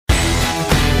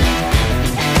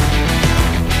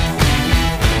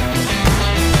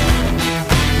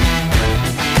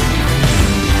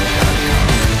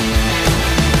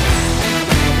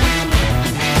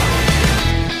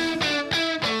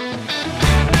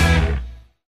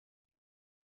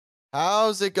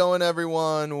How's it going,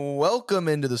 everyone? Welcome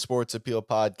into the Sports Appeal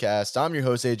Podcast. I'm your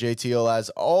host, AJ Teal. As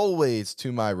always,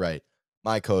 to my right,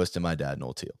 my co-host and my dad,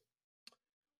 Noel Teal.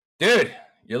 Dude,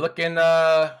 you're looking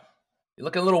a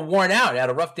little worn out. You had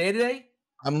a rough day today?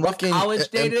 I'm rough looking college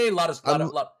day today? A lot of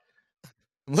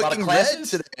looking red classes?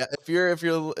 today.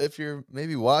 If you're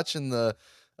maybe watching the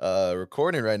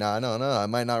recording right now, I don't know. I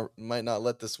might not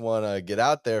let this one get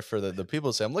out there for the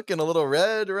people to say I'm looking a little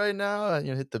red right now.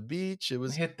 Hit the beach.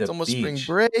 It's almost spring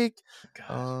break.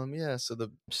 God. Yeah, so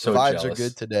the So vibes jealous. are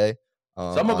good today.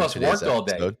 Some of on us today's worked all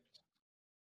episode. day.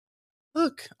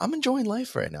 Look, I'm enjoying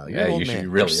life right now. You're Yeah, an old you man.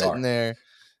 really You're sitting are.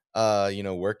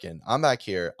 there, working. I'm back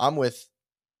here. I'm with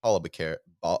Paulo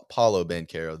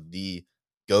Banchero, the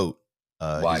GOAT.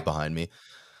 Why? He's behind me.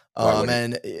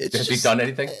 Has he done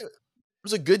anything? It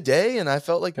was a good day, and I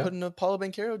felt like Yeah. putting a Paulo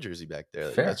Banchero jersey back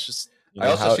there. Fair. That's just I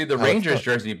also see the Rangers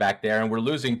jersey back there, and we're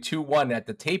losing 2-1 at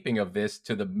the taping of this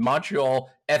to the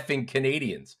Montreal effing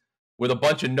Canadiens with a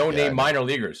bunch of no-name minor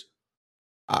leaguers.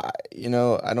 I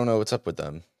don't know what's up with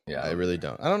them. Yeah, I really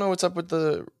don't. I don't know what's up with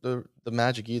the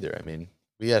Magic either. I mean,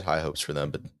 we had high hopes for them,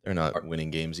 but they're not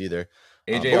winning games either.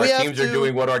 AJ, our teams are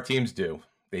doing what our teams do.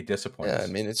 They disappoint us.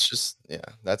 I mean, it's just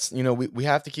that's we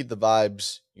have to keep the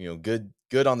vibes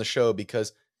good on the show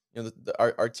because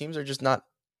our teams are just not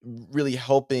really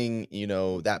helping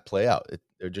that play out.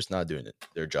 They're just not doing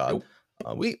their job.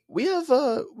 Nope. We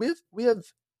have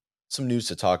some news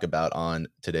to talk about on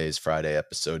today's Friday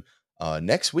episode.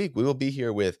 Next week we will be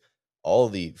here with all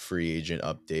the free agent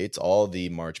updates, all the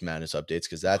March Madness updates,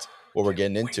 because that's what we're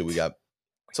getting into. We got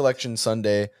Selection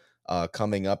Sunday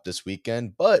coming up this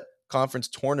weekend, but conference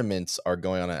tournaments are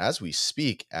going on as we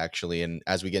speak, actually. And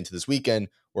as we get into this weekend,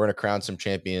 we're going to crown some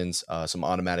champions. Some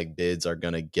automatic bids are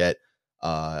going to get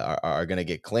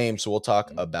claimed. So we'll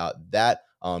talk about that.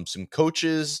 Some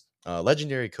coaches,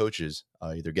 legendary coaches,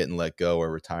 either getting let go or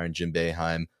retiring. Jim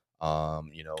Boeheim,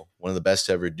 one of the best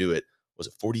to ever do it. Was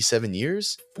it 47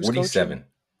 years? 47.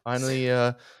 Finally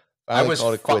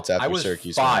called it quits after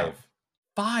Syracuse.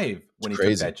 Five when he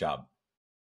took that job.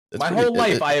 That's My whole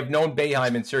life, I have known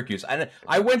Boeheim in Syracuse.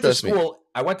 I went to school.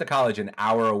 I went to college an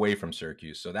hour away from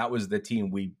Syracuse, so that was the team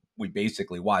we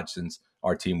basically watched since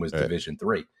our team was Division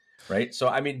III, right? So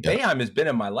I mean, Boeheim has been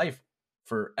in my life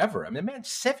forever. I mean, man,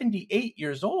 78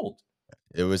 years old.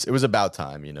 It was about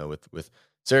time, with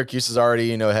Syracuse is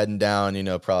already heading down,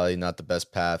 probably not the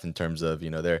best path in terms of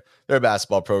their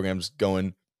basketball programs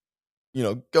going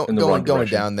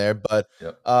down there. But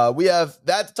we have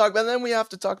that to talk about. And then we have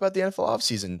to talk about the NFL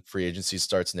offseason. Free agency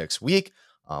starts next week.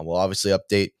 We'll obviously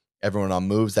update everyone on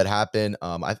moves that happen.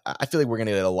 I feel like we're going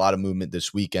to get a lot of movement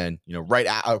this weekend, right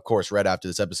after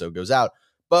this episode goes out.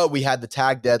 But we had the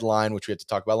tag deadline, which we have to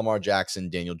talk about Lamar Jackson,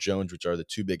 Daniel Jones, which are the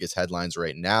two biggest headlines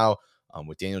right now.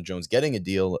 With Daniel Jones getting a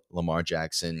deal, Lamar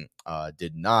Jackson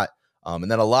did not.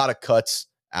 And then a lot of cuts,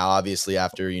 obviously,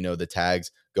 after, the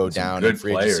tags go down and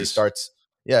free agency starts.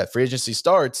 Yeah, free agency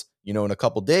starts, in a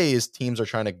couple days. Teams are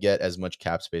trying to get as much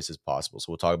cap space as possible. So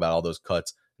we'll talk about all those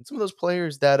cuts and some of those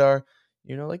players that are,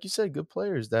 like you said, good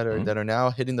players that are now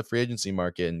hitting the free agency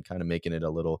market and kind of making it a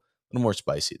little more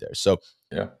spicy there. So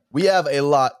we have a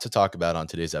lot to talk about on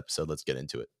today's episode. Let's get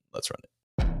into it. Let's run it.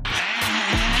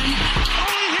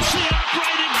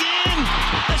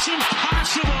 That's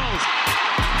impossible.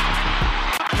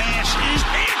 Pass is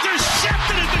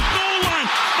intercepted at the goal line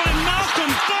by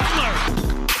Malcolm Butler.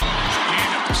 He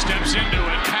steps into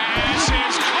it. Pass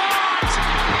is caught.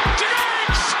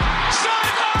 Diggs,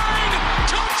 sideline,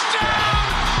 touchdown.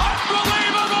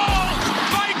 Unbelievable.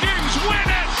 Vikings win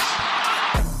it.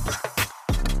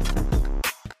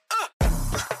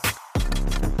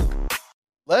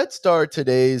 Let's start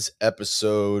today's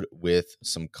episode with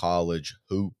some college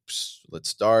hoops. Let's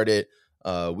start it.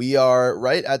 We are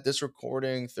right at this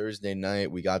recording Thursday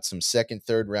night. We got some second,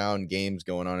 third round games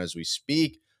going on as we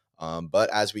speak. But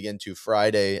as we get into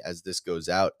Friday, as this goes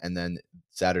out, and then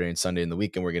Saturday and Sunday in the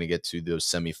weekend, we're going to get to those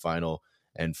semifinal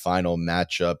and final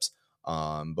matchups.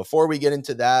 Before we get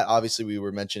into that, obviously we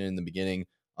were mentioning in the beginning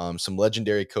some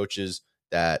legendary coaches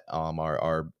that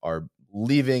are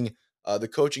leaving the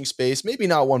coaching space. Maybe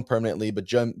not one permanently, but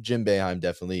Jim Boeheim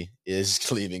definitely is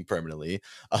leaving permanently.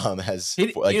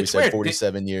 Like you said,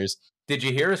 47 years. Did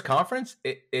you hear his conference?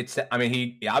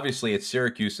 He obviously it's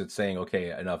Syracuse that's saying,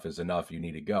 okay, enough is enough. You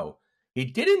need to go. He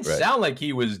didn't sound like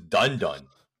he was done.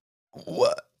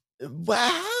 What?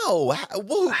 Wow.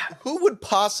 Who would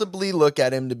possibly look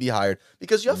at him to be hired?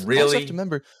 Because you also have to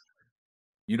remember.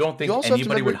 You don't think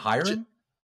anybody would hire him?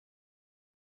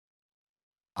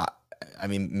 I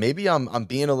mean, maybe I'm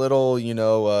being a little,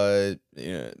 I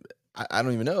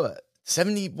don't even know.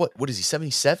 70, what is he,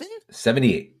 77?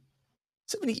 78.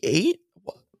 78?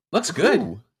 Looks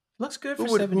good. Looks good for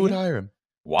 78. Who would hire him?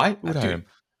 Why? Who would hire him?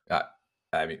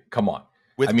 I mean, come on.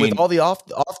 With all the off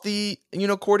the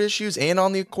court issues and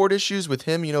on the court issues with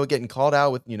him, getting called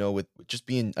out with with just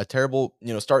being a terrible,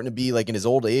 starting to be like in his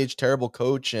old age, terrible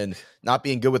coach and not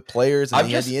being good with players. And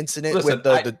he had the incident with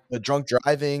the drunk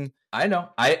driving. I know.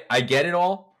 I get it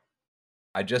all.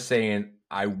 I'm just saying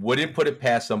I wouldn't put it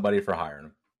past somebody for hiring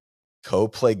him. Go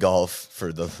play golf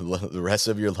for the rest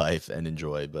of your life and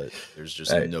enjoy, but there's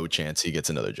just no chance he gets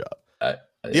another job.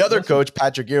 The other coach,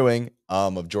 Patrick Ewing,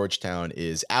 of Georgetown,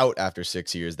 is out after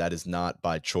 6 years. That is not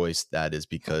by choice. That is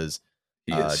because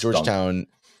Georgetown,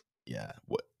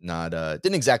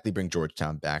 didn't exactly bring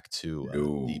Georgetown back to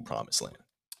the promised land.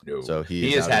 No. So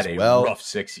he has had a rough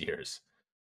 6 years.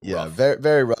 Yeah, very,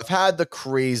 very rough. Had the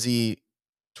crazy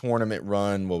tournament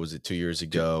run. What was it, 2 years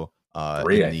ago?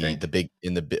 3, I think.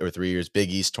 3 years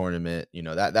Big East tournament.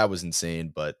 That was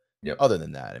insane. But other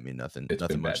than that, I mean, nothing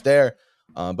much bad there.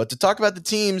 But to talk about the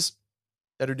teams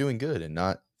that are doing good and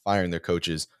not firing their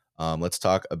coaches, let's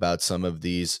talk about some of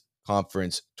these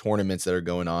conference tournaments that are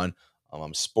going on.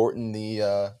 I'm sporting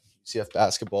the UCF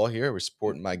basketball here. We're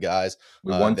supporting my guys.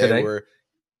 We won today. They were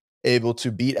able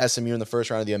to beat SMU in the first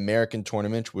round of the American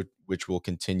tournament, which will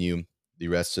continue the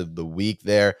rest of the week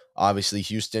there. Obviously,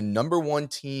 Houston, number 1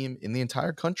 team in the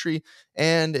entire country.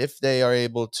 And if they are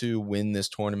able to win this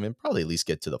tournament, probably at least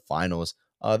get to the finals,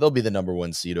 they'll be the number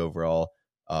 1 seed overall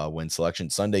when Selection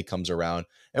Sunday comes around.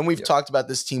 And we've talked about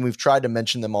this team. We've tried to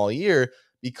mention them all year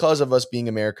because of us being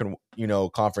American,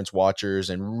 conference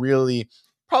watchers and really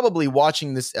probably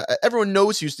watching this. Everyone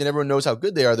knows Houston. Everyone knows how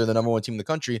good they are. They're the number 1 team in the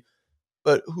country.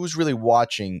 But who's really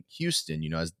watching Houston?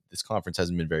 As this conference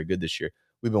hasn't been very good this year.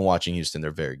 We've been watching Houston.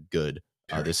 They're very good.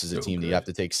 This is a team that you have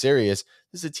to take serious.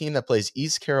 This is a team that plays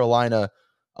East Carolina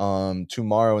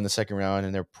tomorrow in the second round,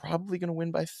 and they're probably going to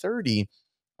win by 30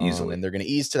 easily. And they're going to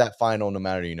ease to that final, no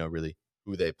matter really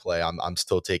who they play. I'm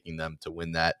still taking them to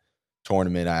win that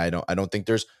tournament. I don't think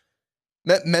there's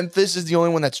Memphis is the only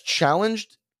one that's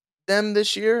challenged them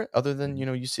this year, other than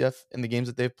UCF in the games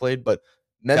that they've played. But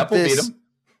Memphis Temple beat them.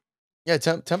 Yeah,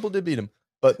 Temple did beat them.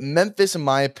 But Memphis, in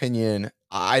my opinion,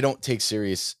 I don't take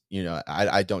serious.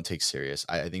 I don't take serious.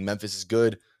 I think Memphis is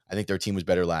good. I think their team was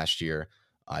better last year.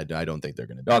 I don't think they're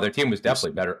going to be. No, their team was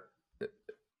definitely better.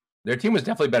 Their team was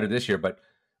definitely better this year, but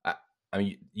I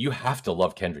mean, you have to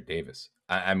love Kendrick Davis.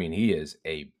 I mean, he is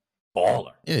a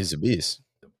baller. Yeah, he's a beast.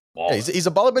 Yeah, he's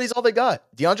a baller, but he's all they got.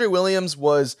 DeAndre Williams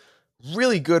was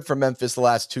really good for Memphis the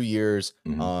last 2 years.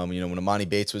 Mm-hmm. When Amani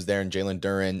Bates was there and Jalen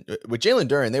Duren. With Jalen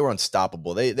Duren, they were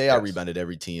unstoppable. They out-rebounded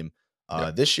every team.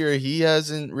 This year, he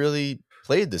hasn't really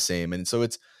played the same. And so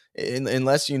it's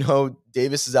unless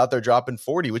Davis is out there dropping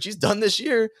 40, which he's done this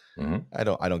year. Mm-hmm. I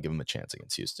don't give him a chance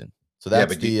against Houston. So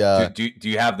that's do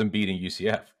you have them beating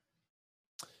UCF?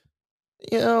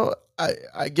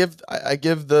 I give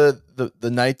the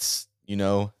Knights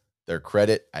their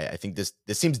credit. I think this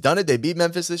team's done it. They beat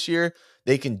Memphis this year.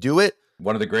 They can do it.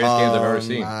 One of the greatest games I've ever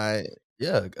seen.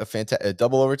 A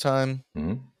double overtime.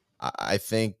 Mm-hmm. I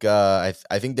think I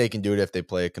think they can do it if they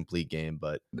play a complete game.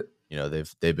 But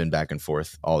they've been back and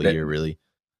forth all year, really.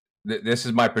 This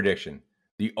is my prediction.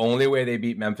 The only way they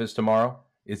beat Memphis tomorrow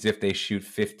is if they shoot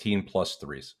 15 plus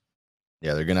threes.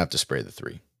 Yeah, they're gonna have to spray the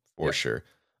 3 for sure.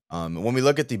 When we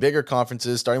look at the bigger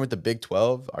conferences, starting with the Big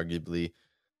 12, arguably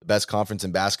the best conference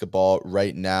in basketball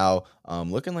right now,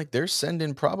 looking like they're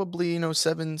sending probably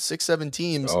 7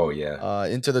 teams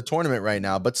into the tournament right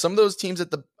now. But some of those teams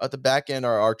at the back end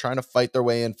are trying to fight their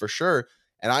way in for sure.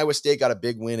 And Iowa State got a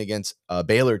big win against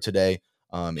Baylor today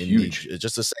in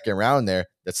just the second round there.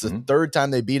 That's the third time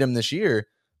they beat them this year,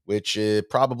 which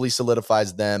probably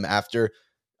solidifies them after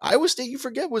Iowa State, you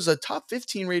forget, was a top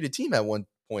 15 rated team at one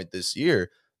point this year.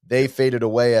 They faded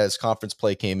away as conference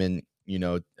play came in,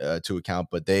 to account,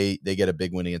 but they get a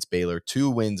big win against Baylor. 2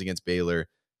 wins against Baylor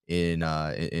in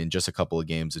just a couple of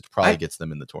games. It probably gets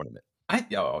them in the tournament. I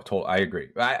agree.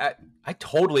 I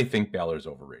totally think Baylor's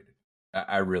overrated.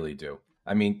 I really do.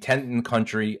 I mean, 10th in the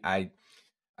country.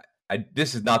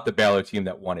 This is not the Baylor team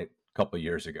that won it a couple of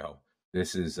years ago.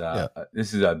 This is a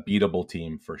beatable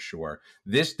team for sure.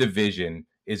 This division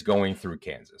is going through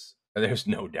Kansas. There's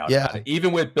no doubt about it.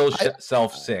 Even with Bill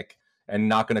Self sick and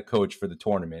not going to coach for the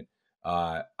tournament,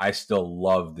 I still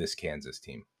love this Kansas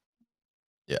team.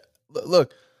 Yeah.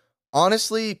 Look,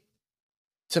 honestly,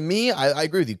 to me, I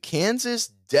agree with you. Kansas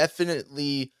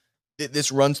definitely, this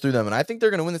runs through them, and I think they're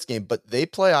going to win this game, but they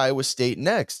play Iowa State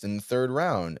next in the third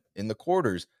round in the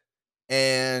quarters.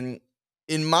 And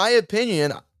in my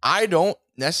opinion, I don't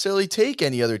necessarily take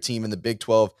any other team in the Big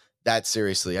 12 that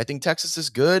seriously. I think Texas is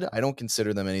good. I don't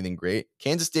consider them anything great.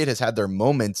 Kansas State has had their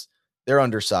moments. They're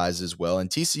undersized as well. And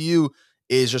TCU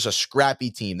is just a scrappy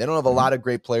team. They don't have a lot of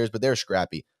great players, but they're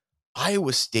scrappy.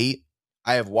 Iowa State,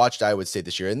 I have watched Iowa State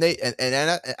this year. And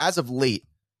as of late,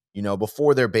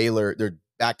 before their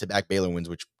back-to-back Baylor wins,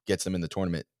 which gets them in the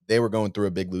tournament, they were going through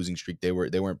a big losing streak. They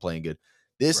weren't playing good.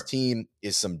 This team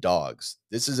is some dogs.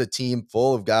 This is a team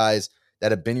full of guys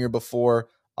that have been here before.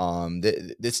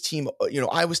 This team,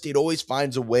 Iowa State always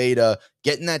finds a way to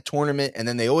get in that tournament, and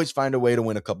then they always find a way to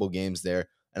win a couple games there.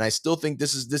 And I still think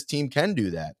this team can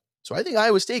do that. So I think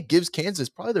Iowa State gives Kansas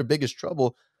probably their biggest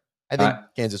trouble. I think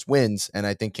Kansas wins, and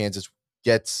I think Kansas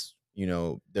gets,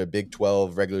 their Big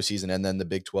 12 regular season and then the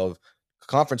Big 12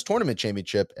 conference tournament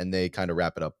championship, and they kind of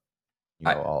wrap it up,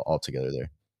 all together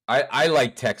there. I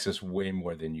like Texas way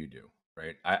more than you do,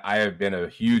 right? I have been a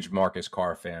huge Marcus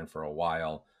Carr fan for a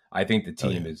while. I think the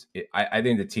team I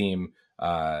think the team,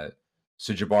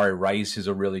 so Jabari Rice is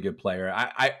a really good player.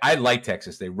 I like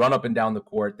Texas. They run up and down the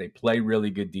court. They play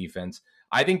really good defense.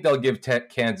 I think they'll give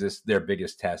Kansas their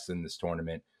biggest test in this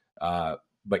tournament.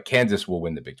 But Kansas will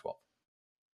win the Big 12.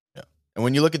 Yeah. And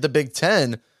when you look at the Big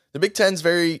 10, the Big 10's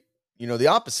very, the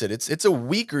opposite. It's a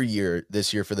weaker year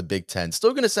this year for the Big 10.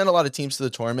 Still going to send a lot of teams to the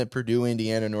tournament. Purdue,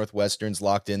 Indiana, Northwestern's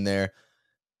locked in there.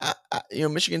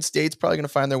 Michigan State's probably going to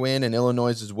find their way in, and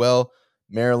Illinois as well.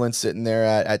 Maryland's sitting there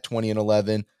at 20 and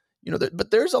 11.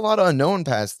 But there's a lot of unknown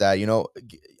past that.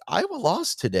 Iowa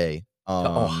lost today.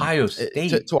 Ohio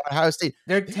State. To Ohio State.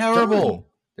 They're terrible.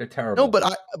 They're terrible. No, but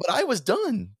I was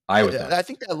done. I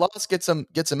think that loss gets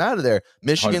them out of there.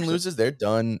 Michigan 100%. Loses, they're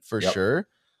done for sure.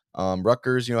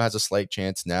 Rutgers, has a slight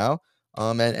chance now.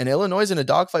 And Illinois is in a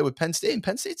dogfight with Penn State, and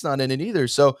Penn State's not in it either.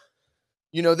 So,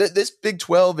 this Big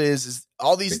 12 is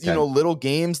all these, little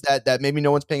games that maybe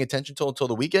no one's paying attention to until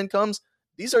the weekend comes.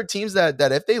 These are teams that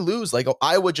if they lose, like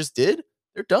Iowa just did,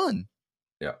 they're done.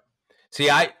 Yeah. See,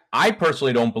 I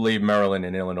personally don't believe Maryland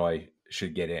and Illinois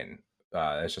should get in.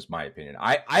 That's just my opinion.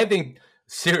 I think,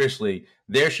 seriously,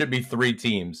 there should be 3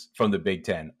 teams from the Big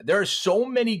Ten. There are so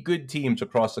many good teams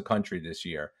across the country this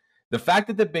year. The fact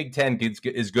that the Big Ten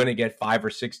is going to get 5 or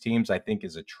 6 teams, I think,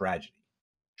 is a tragedy.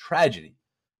 Tragedy.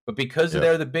 But because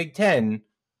they're the Big Ten,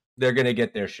 they're going to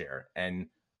get their share. And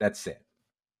that's sad.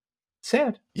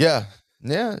 Sad. Yeah.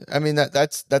 Yeah. I mean,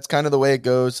 that's kind of the way it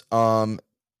goes.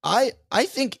 I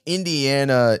think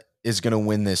Indiana is going to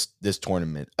win this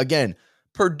tournament. Again,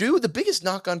 Purdue, the biggest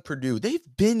knock on Purdue, they've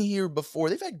been here before.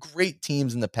 They've had great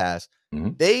teams in the past.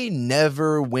 Mm-hmm. They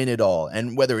never win it all.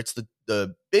 And whether it's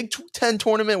the Big Ten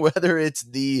tournament, whether it's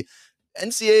the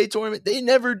NCAA tournament, they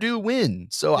never do win.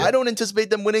 So I don't anticipate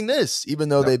them winning this, even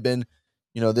though they've been,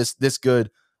 this good.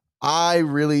 I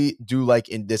really do like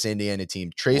this Indiana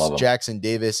team. Trace Jackson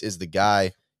Davis is the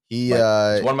guy. He's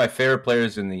one of my favorite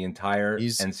players in the entire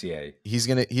NCAA. He's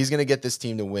gonna get this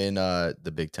team to win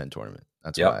the Big Ten tournament.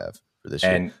 That's what I have for this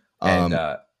year. And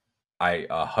I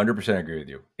 100% agree with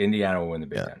you. Indiana will win the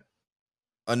Big Ten.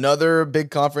 Another big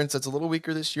conference that's a little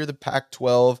weaker this year, the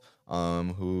Pac-12.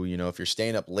 Who, if you're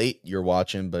staying up late, you're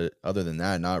watching, but other than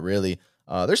that, not really.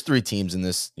 There's 3 teams in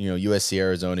this, USC,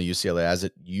 Arizona, UCLA, as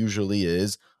it usually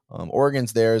is.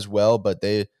 Oregon's there as well, but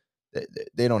they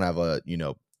don't have a,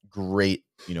 great,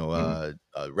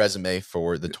 resume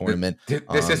for the tournament.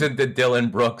 This isn't the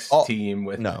Dylan Brooks team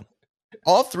with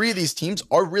all 3 of these teams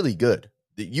are really good.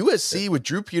 The USC with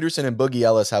Drew Peterson and Boogie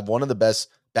Ellis have one of the best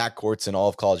backcourts in all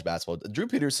of college basketball. Drew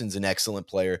Peterson's an excellent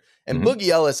player, and Boogie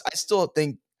Ellis, I still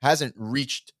think, hasn't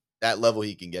reached that level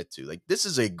he can get to. Like, this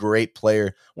is a great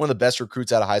player, one of the best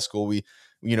recruits out of high school. We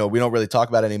don't really talk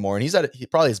about it anymore, and he's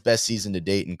probably his best season to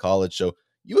date in college. So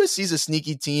USC's a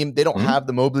sneaky team. They don't have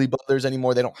the Mobley brothers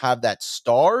anymore. They don't have that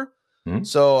star.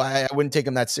 So I wouldn't take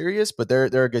them that serious, but they're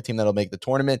a good team that'll make the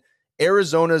tournament.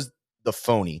 Arizona's the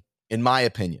phony, in my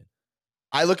opinion.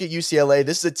 I look at UCLA.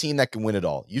 This is a team that can win it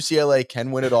all. UCLA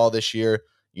can win it all this year.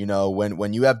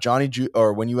 When you have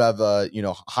when you have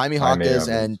Jaime Jaquez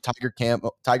and Tiger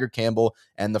Campbell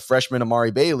and the freshman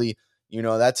Amari Bailey,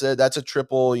 that's a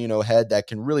triple head that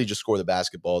can really just score the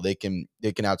basketball. They can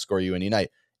outscore you any night.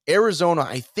 Arizona,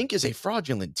 I think, is a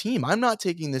fraudulent team. I'm not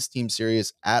taking this team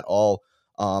serious at all.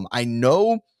 I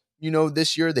know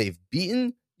this year they've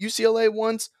beaten UCLA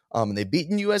once, and they've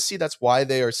beaten USC. That's why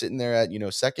they are sitting there at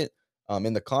second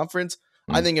in the conference.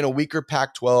 I think in a weaker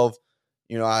Pac-12.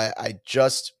 I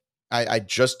just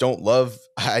don't love.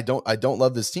 I don't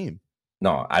love this team.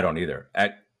 No, I don't either.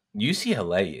 At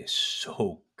UCLA is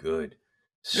so good.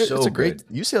 It's a great.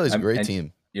 UCLA is a great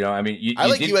team. I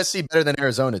like USC better than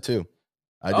Arizona too.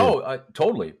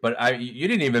 Totally. But you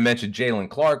didn't even mention Jalen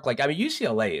Clark.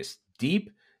 UCLA is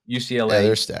deep. UCLA. Yeah,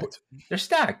 they're stacked. They're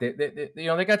stacked. They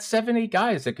got 7-8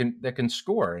 guys that can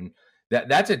score, and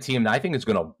that's a team that I think is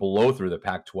going to blow through the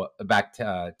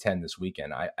Pac-10 this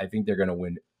weekend. I think they're going to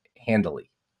win handily.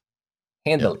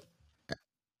 Yeah.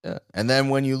 Yeah. And then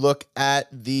when you look at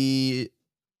the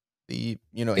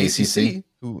ACC,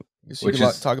 who you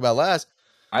could talk about last.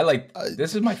 I like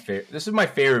this is my favorite. This is my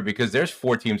favorite because there's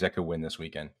 4 teams that could win this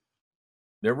weekend.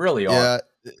 There really are. Yeah,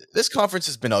 this conference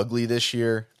has been ugly this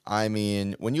year. I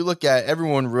mean, when you look at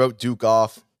everyone wrote Duke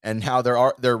off, and how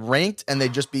they're ranked, and they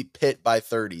just beat Pitt by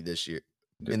 30 this year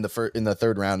in the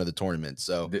third round of the tournament.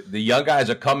 So the young guys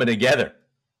are coming together.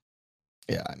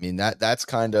 Yeah, I mean that's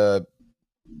kind of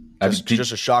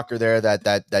just a shocker there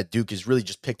that Duke has really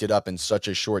just picked it up in such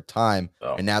a short time,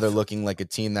 and now they're looking like a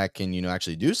team that can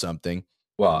actually do something.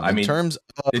 Well, I mean, in terms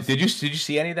of, did you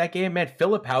see any of that game, man?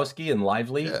 Filipowski and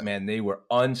Lively, man, they were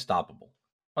unstoppable.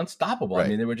 Right. I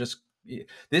mean, they were just.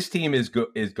 This team is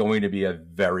going to be a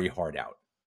very hard out.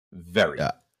 Very.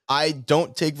 Yeah. I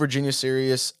don't take Virginia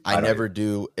serious. I never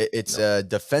do. It's a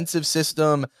defensive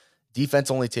system.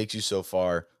 Defense only takes you so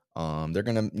far. They're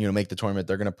gonna make the tournament.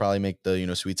 They're gonna probably make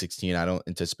the Sweet 16. I don't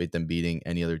anticipate them beating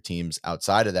any other teams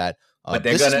outside of that. But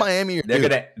this is Miami. They're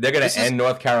gonna end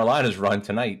North Carolina's run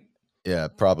tonight. Yeah,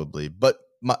 probably. But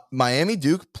Miami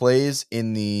Duke plays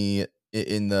in the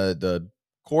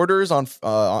quarters on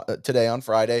today on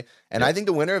Friday, and I think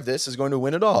the winner of this is going to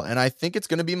win it all. And I think it's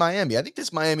going to be Miami. I think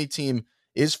this Miami team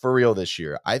is for real this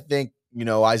year. I think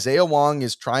Isaiah Wong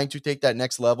is trying to take that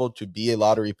next level to be a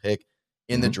lottery pick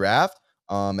in the draft.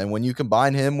 And when you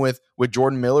combine him with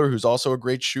Jordan Miller, who's also a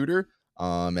great shooter,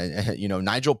 and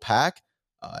Nigel Pack,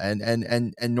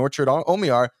 and Norchard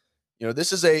Omiar,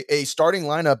 this is a starting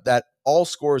lineup that all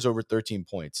scores over 13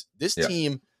 points. This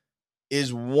team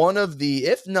is one of the,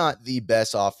 if not the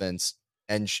best offense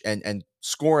and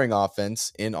scoring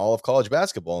offense in all of college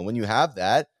basketball. And when you have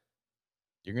that,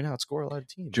 you're going to outscore a lot of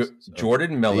teams.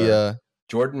 Jordan Miller,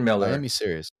 Miami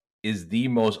serious, is the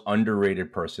most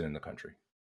underrated person in the country.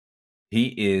 He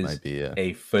is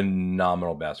a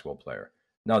phenomenal basketball player.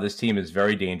 No, this team is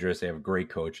very dangerous. They have a great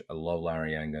coach. I love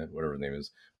Larry Yanga, whatever his name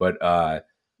is. But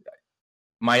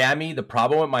Miami, the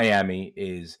problem with Miami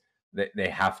is that they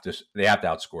have to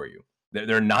outscore you.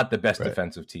 They're not the best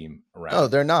defensive team around. No,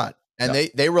 they're not. And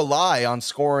they rely on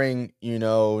scoring,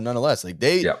 nonetheless. Like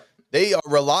they are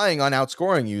relying on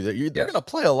outscoring you. They're going to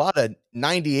play a lot of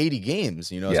 90, 80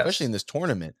 games, especially in this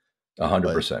tournament.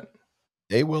 100%.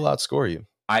 They will outscore you.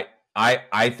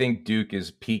 I think Duke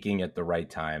is peaking at the right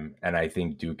time, and I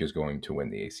think Duke is going to win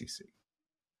the ACC.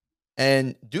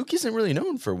 And Duke isn't really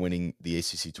known for winning the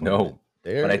ACC tournament.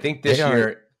 No, but I think this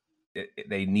year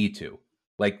they need to.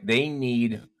 Like, they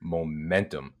need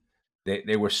momentum.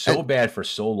 They were so bad for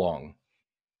so long.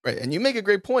 Right, and you make a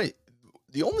great point.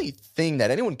 The only thing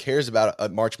that anyone cares about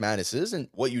at March Madness isn't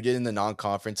what you did in the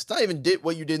non-conference. It's not even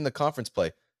what you did in the conference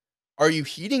play. Are you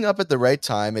heating up at the right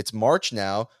time? It's March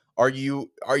now. Are you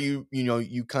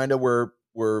you kind of were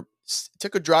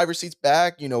took a driver's seats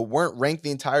back, weren't ranked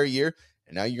the entire year,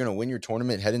 and now you're going to win your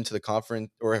tournament, head into the conference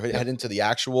or head into the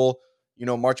actual,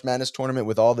 March Madness tournament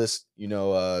with all this,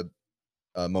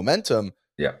 momentum.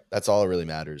 Yeah. That's all that really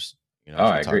matters.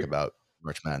 I talk about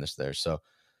March Madness there. So,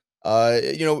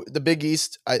 the Big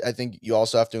East, I think you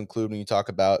also have to include when you talk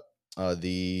about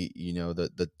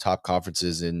the top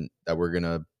conferences that we're going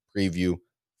to preview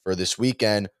for this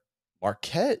weekend.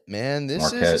 Marquette, man,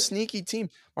 this is a sneaky team.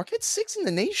 Marquette's 6th in the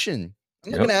nation.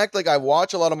 I'm not going to act like I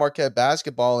watch a lot of Marquette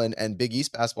basketball and Big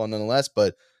East basketball nonetheless,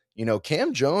 but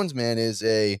Cam Jones, man, is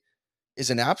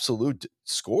an absolute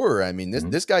scorer. I mean,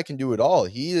 this guy can do it all.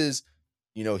 He is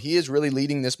really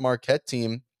leading this Marquette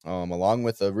team, along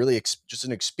with a really just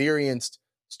an experienced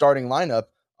starting lineup,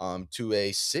 to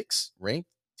a 6th ranked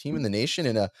team in the nation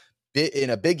in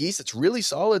a Big East that's really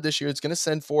solid this year. It's going to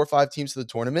send 4 or 5 teams to the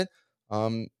tournament.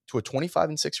 To a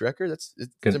 25-6 record, it's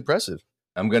impressive.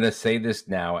 I'm going to say this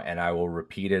now, and I will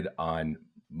repeat it on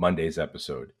Monday's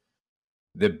episode.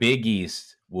 The Big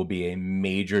East will be a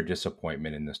major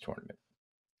disappointment in this tournament.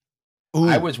 Ooh,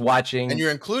 I was watching... And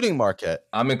you're including Marquette.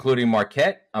 I'm including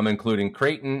Marquette. I'm including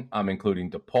Creighton. I'm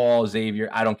including DePaul, Xavier.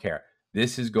 I don't care.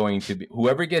 This is going to be...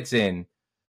 Whoever gets in,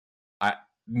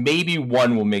 maybe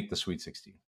one will make the Sweet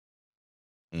 16.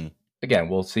 Again,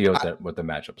 we'll see what the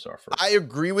matchups are first. I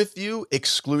agree with you,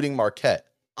 excluding Marquette.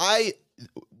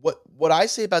 What I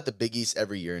say about the Big East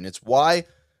every year, and it's why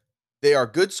they are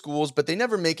good schools, but they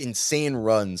never make insane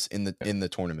runs in the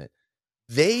tournament.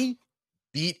 They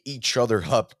beat each other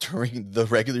up during the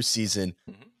regular season.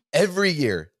 Every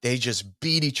year, they just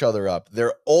beat each other up.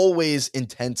 They're always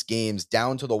intense games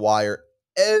down to the wire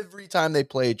every time they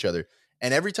play each other.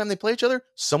 And every time they play each other,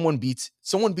 someone beats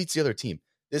the other team.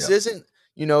 This isn't,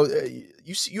 you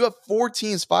have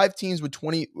 5 teams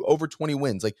with over 20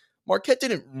 wins. Like Marquette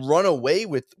didn't run away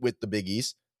with the Big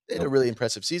East. They had a really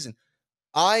impressive season.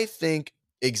 I think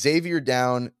Xavier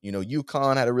down,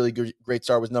 UConn had a really great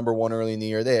start, was number 1 early in the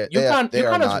year. They are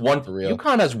not for real.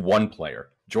 UConn has one player,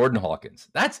 Jordan Hawkins.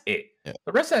 That's it. Yeah.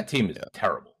 The rest of that team is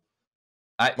terrible.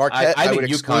 Marquette, I think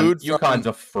UConn's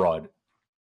a fraud.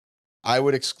 I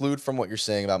would exclude from what you're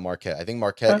saying about Marquette. I think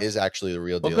Marquette is actually the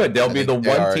real deal. Well, good. They'll be the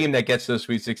one team that gets to the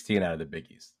Sweet 16 out of the Big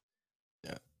East.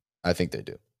 Yeah, I think they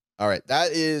do. All right,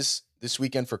 that is this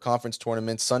weekend for conference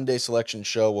tournaments. Sunday selection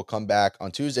show will come back on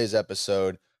Tuesday's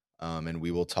episode, and we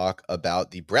will talk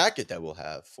about the bracket that we'll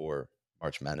have for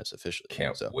March Madness officially.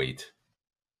 Can't wait.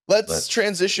 Let's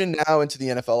transition now into the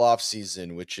NFL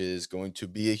offseason, which is going to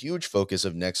be a huge focus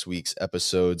of next week's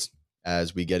episodes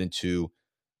as we get into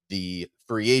the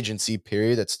free agency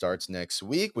period that starts next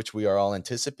week, which we are all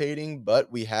anticipating. But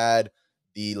we had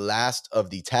the last of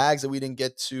the tags that we didn't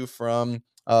get to from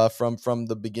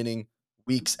the beginning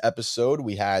week's episode.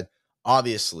 We had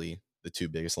obviously the two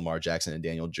biggest, Lamar Jackson and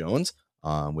Daniel Jones,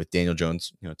 with Daniel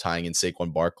Jones, tying in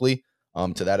Saquon Barkley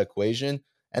to that equation.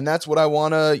 And that's what I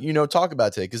want to, talk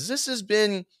about today, because this has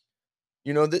been,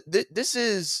 this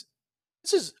is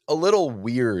a little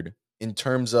weird in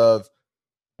terms of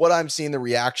what I'm seeing, the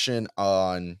reaction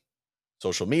on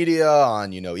social media,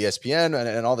 on, ESPN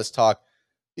and all this talk,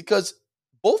 because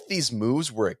both these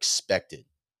moves were expected.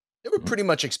 They were pretty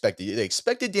much expected. They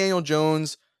expected Daniel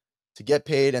Jones to get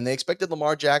paid, and they expected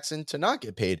Lamar Jackson to not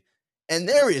get paid. And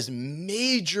there is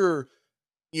major,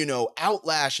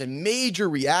 outlash and major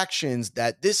reactions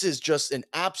that this is just an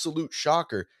absolute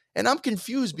shocker. And I'm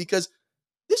confused because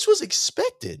this was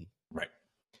expected. Right.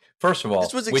 First of all,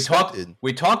 this was expected.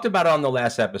 We talked about it on the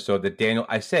last episode that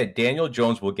I said Daniel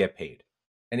Jones will get paid,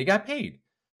 and he got paid.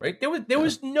 Right. There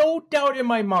was no doubt in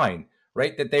my mind,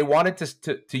 right, that they wanted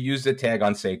to use the tag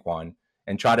on Saquon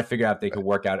and try to figure out if they could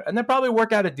work out, and they'll probably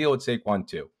work out a deal with Saquon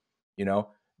too,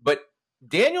 But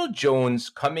Daniel Jones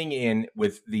coming in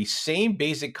with the same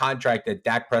basic contract that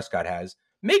Dak Prescott has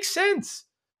makes sense.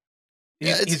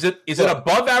 He's an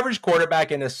above average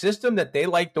quarterback in a system that they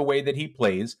like the way that he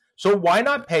plays. So why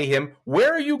not pay him?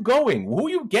 Where are you going? Who are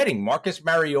you getting? Marcus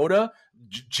Mariota,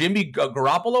 Jimmy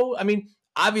Garoppolo? I mean,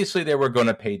 obviously they were going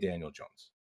to pay Daniel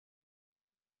Jones.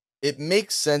 It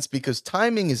makes sense because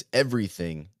timing is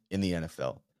everything in the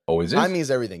NFL. Always is. Timing is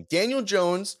everything. Daniel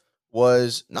Jones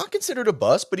was not considered a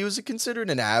bust, but he was considered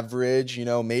an average,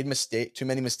 made too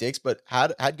many mistakes, but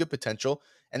had good potential.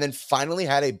 And then finally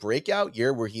had a breakout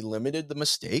year where he limited the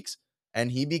mistakes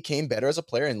and he became better as a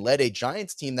player and led a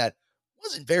Giants team that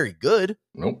wasn't very good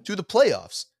to the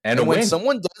playoffs. And a when win.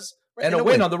 Someone does, right, and a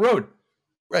win on the road.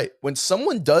 Right. When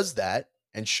someone does that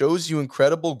and shows you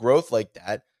incredible growth like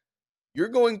that, you're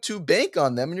going to bank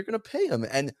on them and you're going to pay them.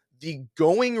 And the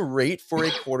going rate for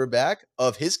a quarterback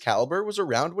of his caliber was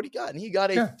around what he got, and he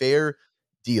got a fair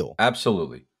deal.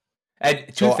 Absolutely. And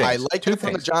I like that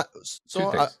from the Giants.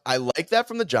 I like that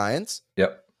from the Giants.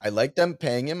 Yep. I like them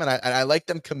paying him, and I like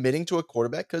them committing to a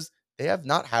quarterback because they have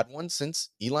not had one since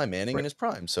Eli Manning in his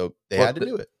prime. So they had to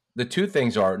do it. The two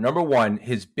things are, number one,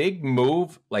 his big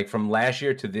move, like from last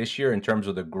year to this year in terms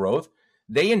of the growth,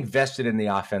 they invested in the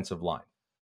offensive line.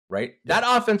 Right? Yeah.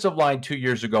 That offensive line 2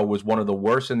 years ago was one of the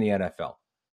worst in the NFL.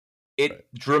 It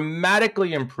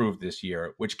dramatically improved this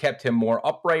year, which kept him more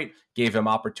upright, gave him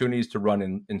opportunities to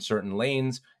run in certain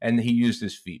lanes, and he used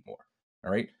his feet more.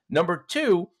 All right. Number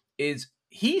two is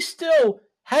he still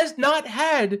has not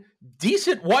had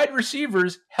decent wide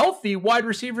receivers, healthy wide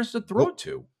receivers to throw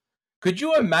to. Could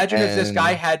you imagine if this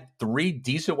guy had 3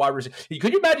 decent wide receivers?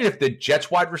 Could you imagine if the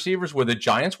Jets wide receivers were the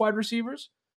Giants wide receivers?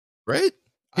 Right.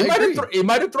 He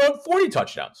might have thrown 40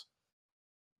 touchdowns.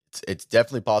 It's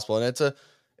definitely possible, and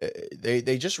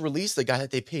they just released the guy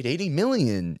that they paid $80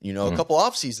 million, a couple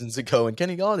off seasons ago, and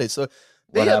Kenny Golladay. So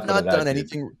they have not done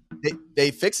anything.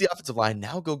 They fixed the offensive line.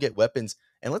 Now go get weapons,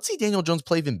 and let's see Daniel Jones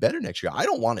play even better next year. I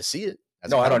don't want to see it.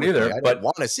 No, I don't either. I don't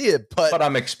want to see it, but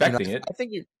I'm expecting it. I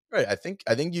think you're right. I think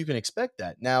you can expect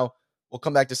that. Now we'll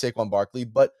come back to Saquon Barkley,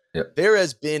 but there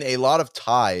has been a lot of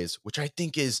ties, which I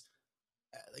think is.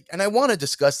 And I want to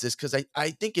discuss this because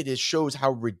I think it shows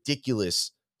how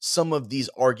ridiculous some of these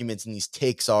arguments and these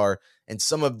takes are, and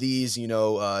some of these,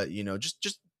 what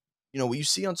you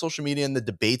see on social media and the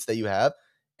debates that you have,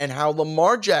 and how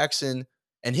Lamar Jackson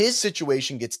and his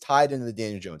situation gets tied into the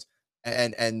Daniel Jones.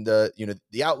 And the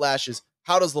outlash is,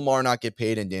 how does Lamar not get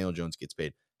paid and Daniel Jones gets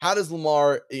paid? How does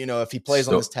Lamar, if he plays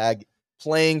on this tag,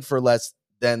 playing for less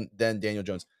than Daniel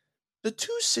Jones? The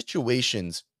two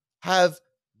situations have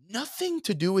nothing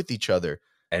to do with each other.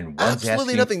 And one's Absolutely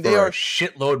asking nothing. for They are a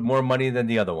shitload more money than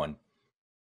the other one.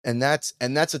 And that's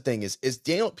the thing is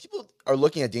Daniel. People are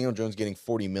looking at Daniel Jones getting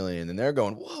 $40 million, and they're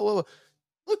going, whoa.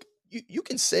 Look, you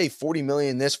can say $40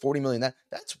 million this, $40 million that.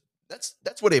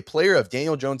 That's what a player of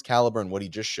Daniel Jones' caliber and what he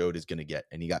just showed is going to get,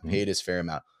 and he got paid his fair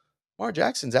amount. Lamar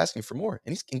Jackson's asking for more,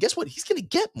 and guess what? He's going to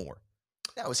get more.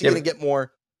 Now, is he going to get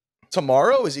more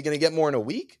tomorrow? Is he going to get more in a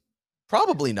week?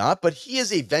 Probably not, but he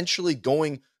is eventually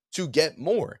going to get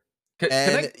more. Can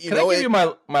I give you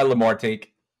my Lamar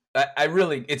take? I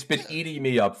really, it's been eating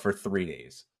me up for 3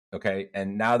 days. Okay.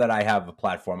 And now that I have a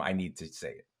platform, I need to say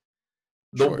it.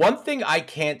 The one thing I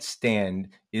can't stand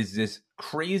is this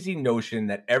crazy notion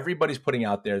that everybody's putting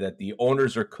out there that the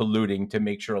owners are colluding to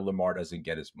make sure Lamar doesn't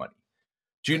get his money.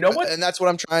 Do you know what? And that's what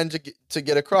I'm trying to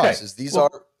get across is these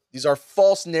are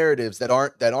false narratives that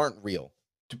aren't real.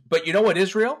 But you know what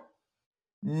is real?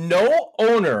 No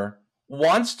owner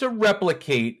wants to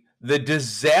replicate the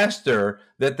disaster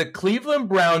that the Cleveland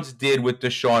Browns did with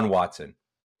Deshaun Watson.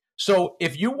 So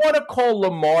if you want to call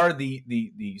Lamar the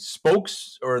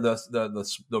spokes or the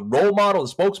role model,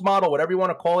 the spokesmodel, whatever you want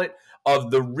to call it,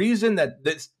 of the reason that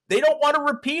they don't want to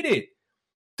repeat it.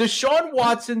 Deshaun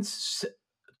Watson's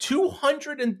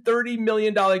 $230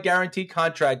 million guaranteed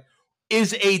contract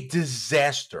is a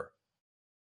disaster.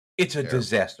 It's a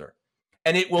disaster.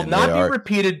 And it will not be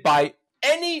repeated by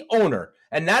any owner.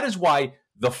 And that is why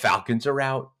the Falcons are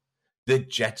out. The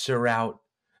Jets are out.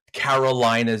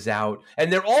 Carolina's out.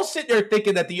 And they're all sitting there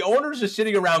thinking that the owners are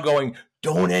sitting around going,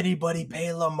 don't anybody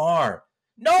pay Lamar.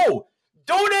 No,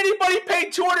 don't anybody pay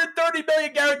 $230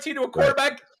 million guaranteed to a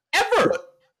quarterback ever.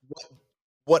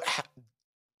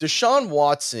 Deshaun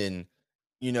Watson,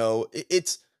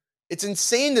 it's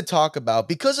insane to talk about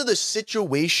because of the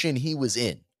situation he was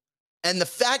in. And the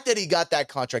fact that he got that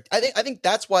contract, I think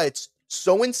that's why it's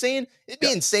so insane. It'd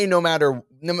be insane no matter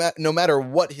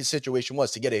what his situation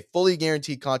was to get a fully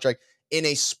guaranteed contract in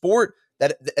a sport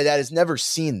that has never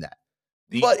seen that.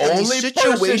 But in the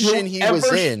situation he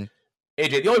was in,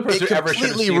 AJ, the only person who ever should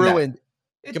have seen ruined.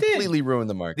 Completely ruined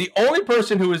the market. The only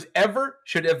person who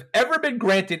should have ever been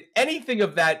granted anything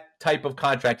of that type of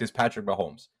contract is Patrick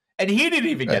Mahomes, and he didn't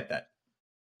even get that.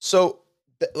 So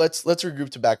let's regroup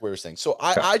to back where we were saying. So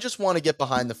I just want to get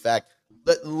behind the fact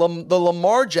that the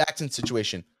Lamar Jackson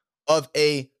situation of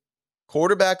a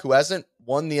quarterback who hasn't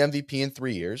won the MVP in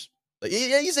 3 years.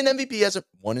 He's an MVP, he hasn't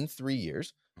won in 3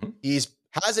 years. He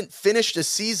hasn't finished a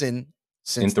season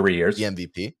since in 3 years. The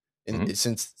MVP.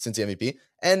 Since the MVP,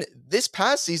 and this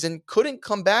past season couldn't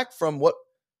come back from what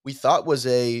we thought was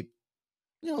a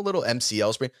little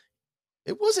MCL sprain.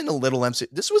 It wasn't a little MCL.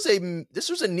 This was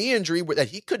a knee injury that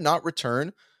he could not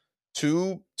return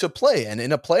to play, and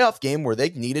in a playoff game where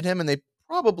they needed him, and they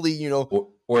probably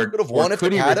could have won if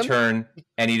could he return,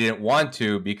 and he didn't want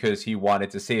to because he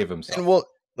wanted to save himself.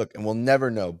 And we'll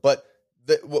never know. But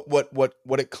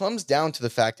what it comes down to the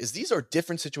fact is these are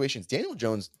different situations. Daniel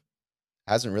Jones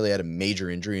hasn't really had a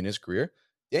major injury in his career.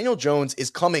 Daniel Jones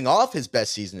is coming off his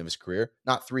best season of his career,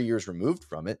 not 3 years removed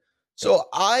from it. So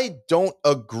I don't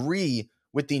agree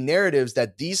with the narratives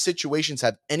that these situations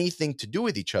have anything to do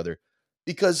with each other,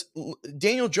 because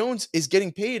Daniel Jones is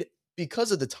getting paid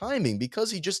because of the timing,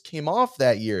 because he just came off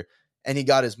that year and he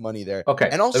got his money there. Okay.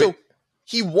 And also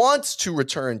he wants to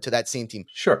return to that same team.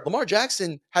 Sure. Lamar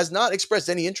Jackson has not expressed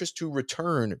any interest to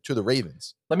return to the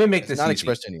Ravens. Let me make this easy.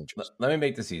 Expressed any interest. Let me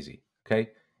make this easy.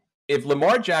 Okay. If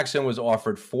Lamar Jackson was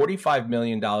offered $45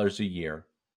 million a year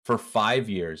for 5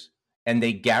 years, and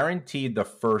they guaranteed the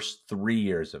first 3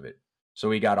 years of it,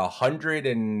 so he got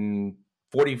 $140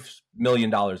 million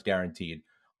guaranteed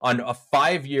on a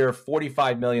 5-year,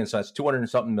 $45 million, so that's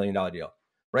 $200-something million deal,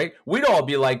 right? We'd all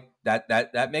be like,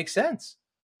 that makes sense.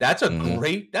 That's a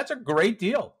great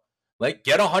deal. Like,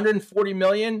 get $140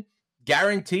 million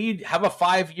guaranteed, have a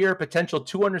 5-year potential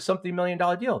 $200-something million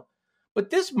deal. But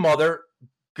this mother,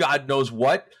 God knows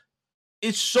what,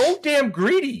 is so damn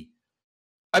greedy.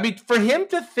 I mean, for him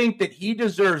to think that he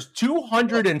deserves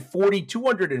 240,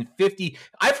 250,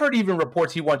 I've heard even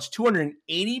reports he wants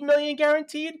 280 million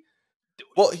guaranteed.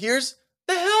 Well, here's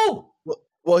the hell.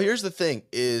 Well, here's the thing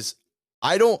is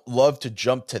I don't love to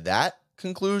jump to that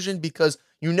conclusion because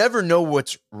you never know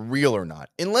what's real or not.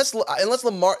 Unless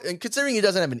Lamar, and considering he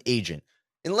doesn't have an agent,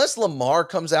 unless Lamar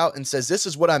comes out and says, this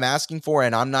is what I'm asking for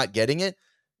and I'm not getting it,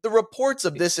 the reports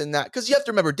of this and that, because you have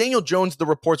to remember, Daniel Jones, the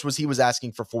reports was he was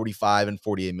asking for 45 and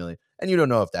 48 million, and you don't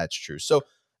know if that's true. So,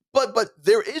 but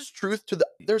there is truth to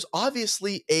there's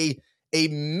obviously a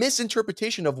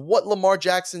misinterpretation of what Lamar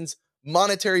Jackson's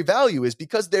monetary value is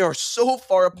because they are so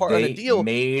far apart on a deal.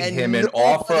 Made him an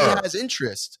offer. Has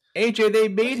interest. AJ, they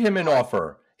made him an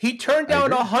offer. He turned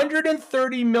down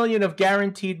 $130 million of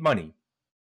guaranteed money.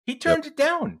 He turned it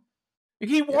down.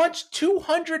 He wants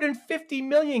 $250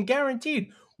 million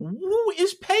guaranteed. Who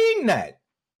is paying that?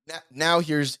 Now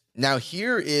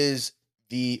here is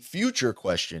the future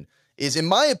question. Is, in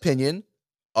my opinion,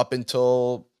 up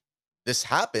until this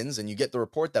happens and you get the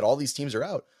report that all these teams are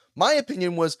out, my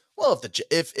opinion was, well,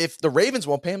 if the Ravens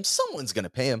won't pay him, someone's going to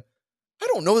pay him. I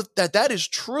don't know that is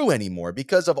true anymore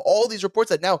because of all these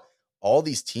reports that now all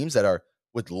these teams that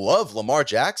would love Lamar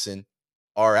Jackson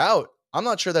are out. I'm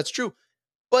not sure that's true.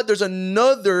 But there's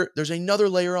another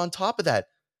layer on top of that.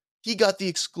 He got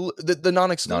the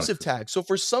non-exclusive tag. So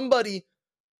for somebody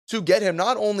to get him,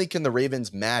 not only can the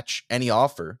Ravens match any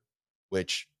offer,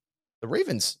 which the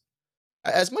Ravens,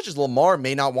 as much as Lamar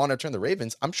may not want to turn the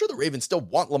Ravens, I'm sure the Ravens still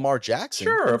want Lamar Jackson.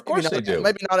 Sure, of course they do.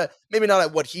 Maybe not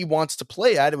at what he wants to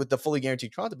play at with the fully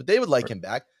guaranteed contract, but they would like him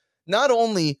back. Not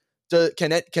only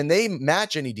can they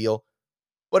match any deal,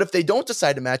 but if they don't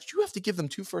decide to match, you have to give them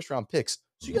 2 first-round picks.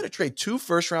 So you got to trade 2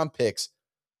 first-round picks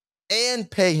and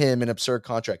pay him an absurd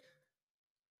contract.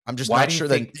 I'm just not sure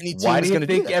that any team is going to do that. Why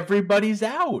do you think everybody's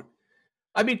out?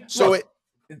 I mean, so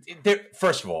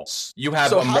first of all, you have.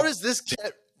 So how does this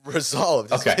get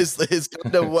resolved? Okay, is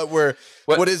kind of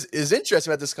what is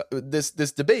interesting about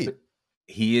this debate.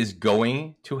 He is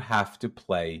going to have to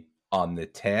play on the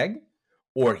tag,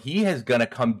 or he is going to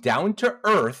come down to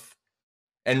earth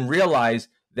and realize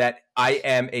that I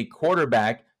am a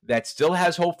quarterback that still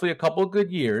has hopefully a couple of good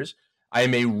years. I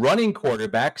am a running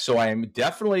quarterback, so I am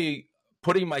definitely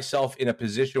putting myself in a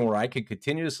position where I can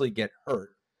continuously get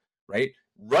hurt, right?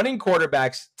 Running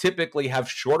quarterbacks typically have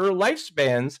shorter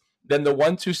lifespans than the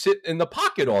ones who sit in the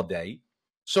pocket all day.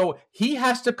 So he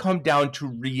has to come down to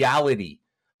reality.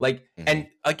 And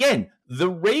again, the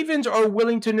Ravens are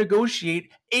willing to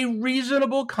negotiate a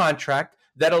reasonable contract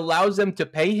that allows them to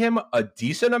pay him a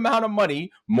decent amount of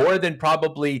money, more than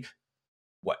probably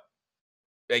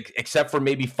except for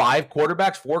maybe 4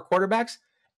 quarterbacks.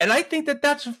 And I think that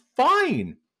that's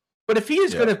fine. But if he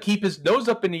is going to keep his nose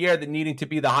up in the air, needing to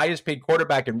be the highest paid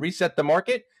quarterback and reset the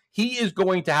market, he is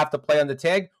going to have to play on the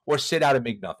tag or sit out and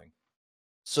make nothing.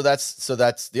 So that's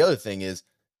the other thing is,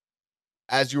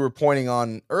 as you were pointing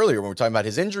on earlier when we were talking about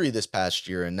his injury this past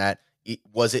year, and that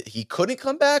he couldn't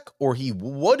come back or he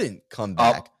wouldn't come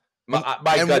back. My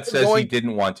gut says he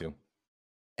didn't want to.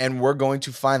 And we're going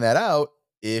to find that out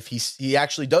if he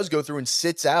actually does go through and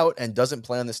sits out and doesn't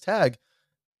play on this tag.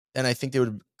 And I think they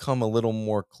would become a little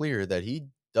more clear that he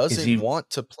doesn't want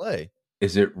to play.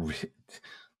 Is it?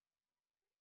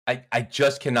 I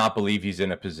just cannot believe he's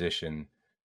in a position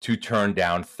to turn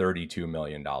down $32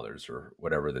 million or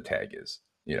whatever the tag is.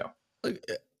 Look,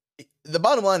 the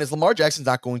bottom line is Lamar Jackson's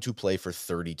not going to play for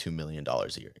 $32 million a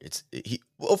year.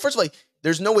 First of all,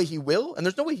 there's no way he will, and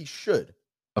there's no way he should.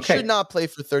 Okay. He should not play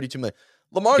for $32 million.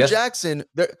 Lamar Jackson,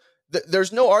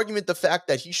 there's no argument the fact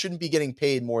that he shouldn't be getting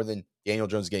paid more than Daniel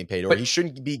Jones is getting paid, or he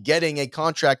shouldn't be getting a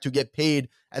contract to get paid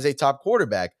as a top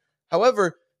quarterback.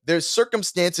 However, there's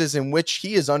circumstances in which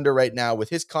he is under right now with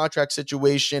his contract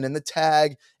situation and the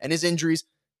tag and his injuries.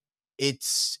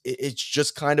 It's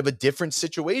just kind of a different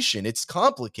situation. It's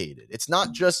complicated. It's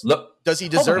not just does he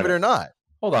deserve it or not.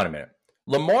 Hold on a minute.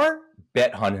 Lamar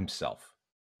bet on himself,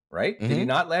 right? Did he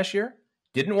not last year?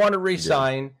 Didn't want to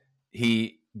re-sign.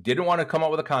 He didn't want to come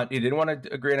up with he didn't want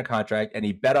to agree on a contract, and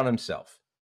he bet on himself.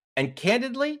 And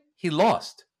candidly, he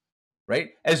lost,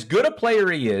 right? As good a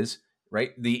player he is,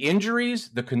 right? The injuries,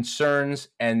 the concerns,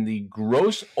 and the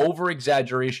gross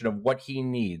over-exaggeration of what he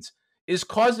needs is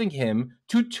causing him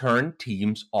to turn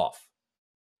teams off.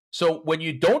 So when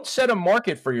you don't set a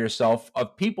market for yourself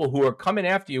of people who are coming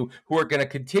after you, who are going to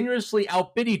continuously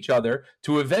outbid each other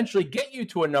to eventually get you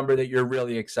to a number that you're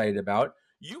really excited about,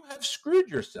 you have screwed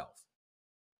yourself.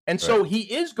 And so he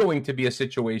is going to be a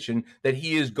situation that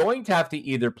he is going to have to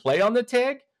either play on the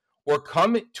tag or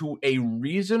come to a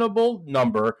reasonable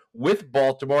number with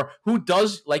Baltimore, who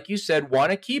does, like you said,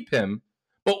 want to keep him,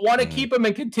 but want to keep him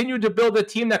and continue to build a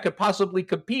team that could possibly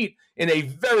compete in a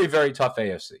very, very tough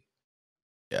AFC.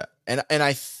 Yeah. And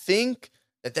I think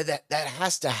that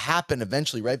has to happen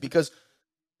eventually, right? Because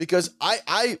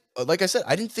I like I said,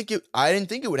 I didn't think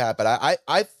it would happen.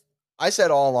 I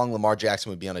said all along Lamar Jackson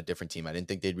would be on a different team. I didn't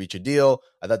think they'd reach a deal.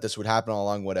 I thought this would happen all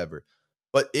along, whatever.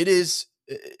 But it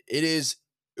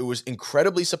was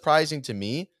incredibly surprising to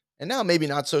me. And now maybe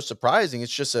not so surprising.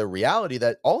 It's just a reality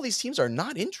that all these teams are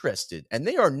not interested, and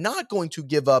they are not going to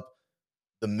give up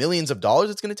the millions of dollars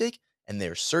it's going to take. And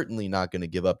they're certainly not going to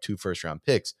give up 2 first-round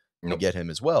picks to get him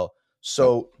as well.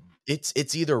 So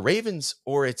it's either Ravens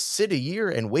or it's sit a year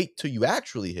and wait till you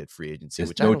actually hit free agency,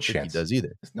 which I don't think he does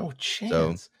either. There's no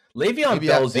chance. Le'Veon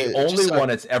Bell's the only one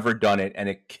that's ever done it, and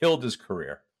it killed his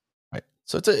career. Right.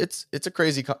 So it's a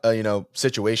crazy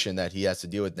situation that he has to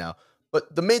deal with now.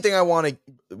 But the main thing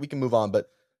we can move on, but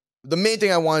the main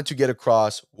thing I wanted to get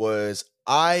across was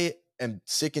I am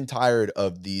sick and tired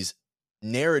of these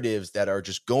narratives that are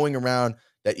just going around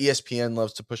that ESPN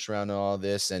loves to push around and all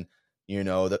this. And,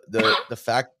 the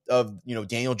fact of,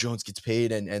 Daniel Jones gets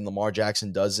paid and Lamar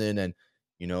Jackson doesn't, and,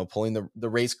 pulling the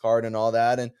race card and all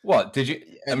that. And what did you,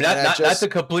 not to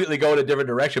completely go in a different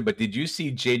direction, but did you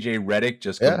see JJ Redick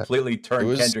just completely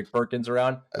turn Kendrick Perkins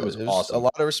around? It was awesome. A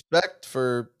lot of respect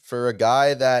for a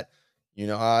guy that,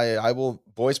 I will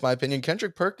voice my opinion.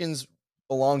 Kendrick Perkins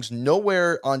belongs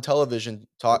nowhere on television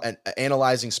and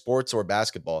analyzing sports or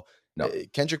basketball. No.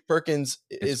 Kendrick Perkins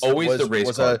always the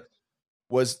race card.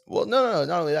 No, not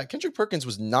only that. Kendrick Perkins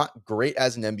was not great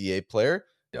as an NBA player.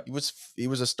 Yep. He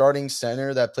was a starting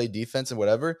center that played defense and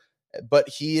whatever, but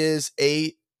he is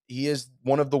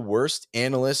one of the worst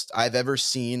analysts I've ever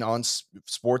seen on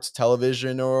sports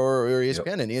television or ESPN.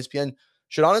 Yep. And ESPN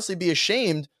should honestly be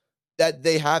ashamed that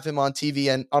they have him on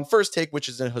TV and on First Take, which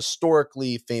is a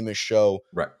historically famous show.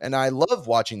 Right. And I love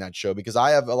watching that show because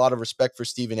I have a lot of respect for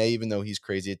Stephen A, even though he's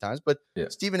crazy at times. But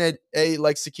Stephen A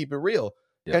likes to keep it real.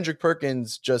 Yeah. Kendrick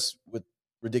Perkins just with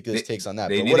ridiculous takes on that.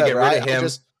 They but need whatever. to get rid of him.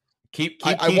 Keep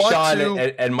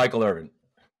Keyshawn and Michael Irvin.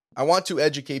 I want to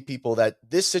educate people that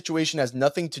this situation has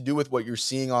nothing to do with what you're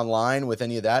seeing online with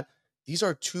any of that. These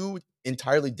are two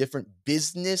entirely different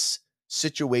business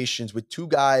situations with two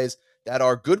guys that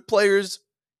are good players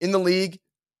in the league.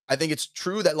 I think it's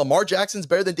true that Lamar Jackson's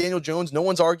better than Daniel Jones. No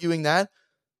one's arguing that.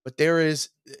 But there is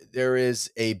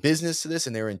a business to this,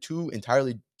 and they're in two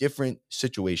entirely different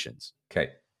situations.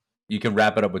 Okay. You can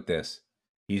wrap it up with this.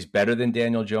 He's better than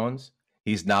Daniel Jones.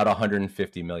 He's not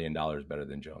 $150 million better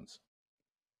than Jones.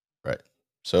 Right.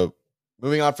 So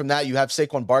moving on from that, you have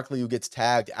Saquon Barkley, who gets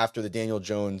tagged after the Daniel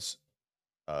Jones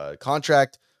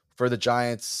contract for the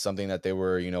Giants, something that they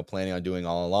were, planning on doing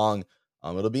all along.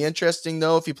 It'll be interesting,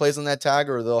 though, if he plays on that tag,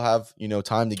 or they'll have,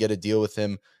 time to get a deal with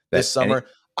him this summer.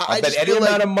 I bet any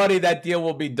amount of money that deal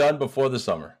will be done before the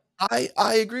summer. I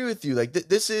agree with you. Like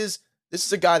this is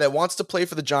a guy that wants to play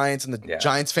for the Giants, and the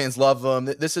Giants fans love him.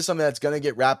 This is something that's going to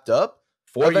get wrapped up.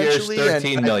 4 years,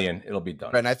 $13 million. It'll be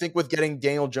done. Right, and I think with getting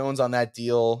Daniel Jones on that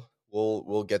deal,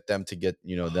 we'll get them to get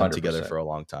them 100%. Together for a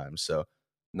long time. So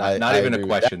not even a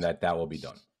question that will be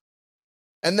done.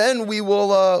 And then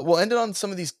we'll end it on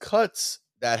some of these cuts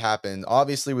that happened.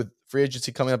 Obviously, with free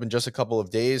agency coming up in just a couple of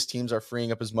days, teams are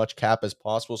freeing up as much cap as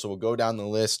possible. So we'll go down the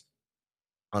list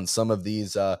on some of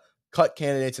these cut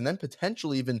candidates, and then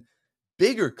potentially even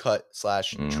bigger cut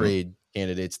 / trade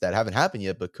candidates that haven't happened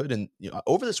yet, but could. And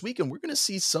over this weekend, we're going to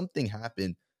see something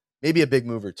happen, maybe a big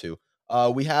move or two.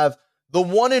 We have the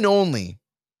one and only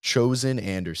Chosen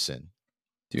Anderson,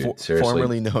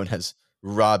 formerly known as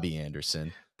Robbie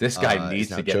Anderson. This guy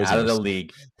needs to get out of the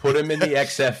league. Put him in the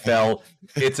XFL.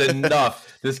 It's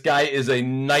enough. This guy is a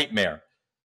nightmare.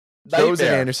 Chosen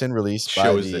Anderson released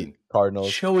by the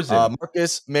Cardinals.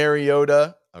 Marcus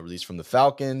Mariota released from the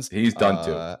Falcons. He's done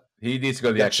too. He needs to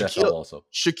go to the XFL also.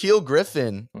 Shaquille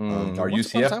Griffin, our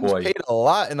UCF boy, was paid a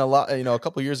lot, a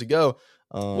couple years ago.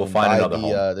 We'll find another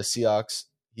home. The Seahawks.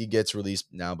 He gets released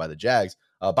now by the Jags.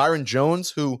 Byron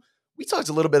Jones, who we talked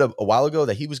a little bit a while ago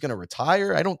that he was going to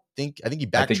retire. I think he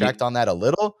backtracked on that a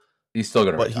little. He's still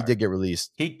going to retire. But he did get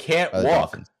released. He can't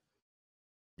walk.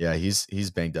 Yeah,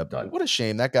 he's banged up. What a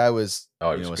shame. That guy was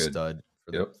a stud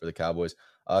for the Cowboys.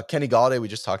 Kenny Golladay, we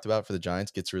just talked about for the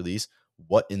Giants, gets released.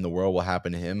 What in the world will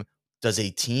happen to him? Does a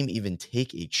team even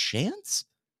take a chance?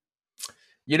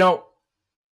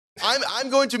 I'm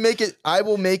going to make it. I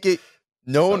will make it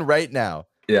known right now.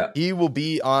 Yeah, he will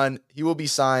be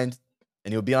signed,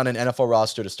 and he'll be on an NFL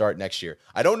roster to start next year.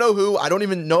 I don't know who. I don't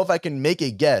even know if I can make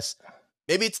a guess.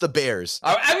 Maybe it's the Bears.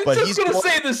 I was just going to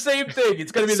say the same thing.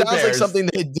 It's going to be the Bears. Sounds like something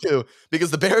they do,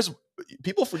 because the Bears.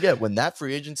 People forget when that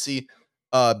free agency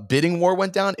bidding war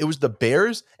went down. It was the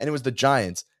Bears and it was the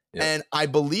Giants. Yep. And I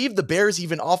believe the Bears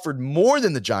even offered more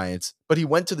than the Giants, but he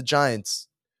went to the Giants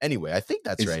anyway. I think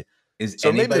that's right. Is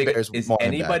anybody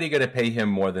going to pay him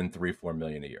more than $3-4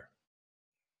 million a year?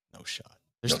 No shot.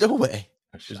 There's no way.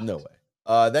 There's no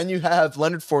way. Then you have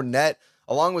Leonard Fournette,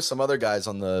 along with some other guys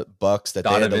on the Bucs that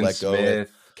Donovan they had to let Smith,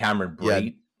 go. Cameron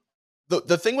Brate. Yeah.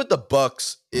 The thing with the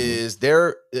Bucs is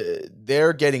they're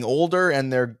getting older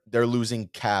and they're losing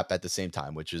cap at the same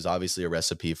time, which is obviously a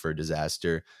recipe for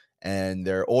disaster. And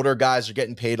their older guys are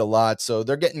getting paid a lot, so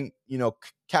they're getting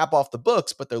cap off the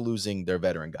books, but they're losing their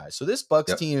veteran guys. So this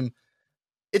Bucs team,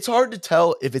 it's hard to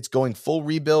tell if it's going full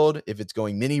rebuild, if it's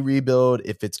going mini rebuild,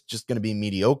 if it's just going to be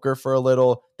mediocre for a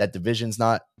little. That division's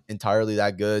not entirely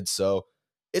that good. So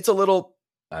it's a little,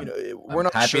 we're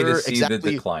not happy sure to see exactly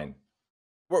the decline.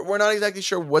 We're not exactly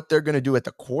sure what they're going to do at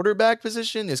the quarterback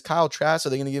position. Is Kyle Trask? Are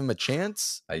they going to give him a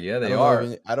chance? Yeah, they are.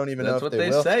 I don't even know if what they they're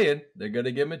will. saying. They're going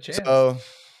to give him a chance. So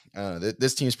I don't know.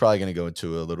 This team's probably going to go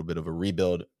into a little bit of a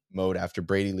rebuild mode after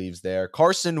Brady leaves there.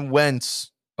 Carson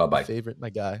Wentz, my favorite, my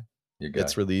guy,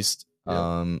 gets released.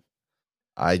 Yep.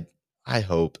 I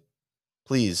hope,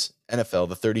 please, NFL,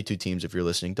 the 32 teams, if you're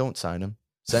listening, don't sign him.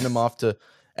 Send him off to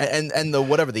and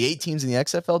the 8 teams in the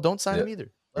XFL, don't sign him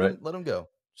either. Let him go.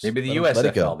 Maybe the USFL. Let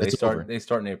it go. They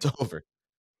start in April. It's over.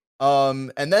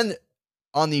 And then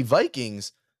on the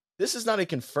Vikings, this is not a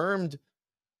confirmed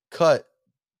cut,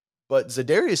 but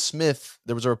Zadarius Smith,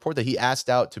 there was a report that he asked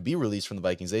out to be released from the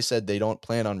Vikings. They said they don't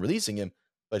plan on releasing him,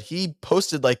 but he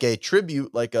posted like a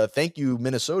tribute, like a thank you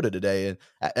Minnesota today,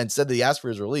 and said that he asked for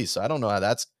his release. So I don't know how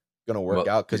that's going to work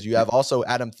out, because you have also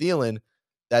Adam Thielen.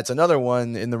 That's another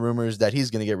one in the rumors that he's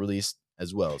going to get released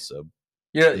as well. So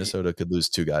Minnesota could lose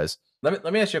 2 guys.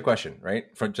 Let me ask you a question, right?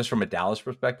 From a Dallas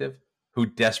perspective, who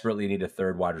desperately need a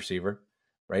third wide receiver,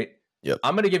 right? Yep.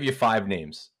 I'm going to give you 5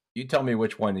 names. You tell me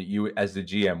which one that you, as the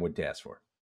GM, would ask for.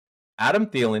 Adam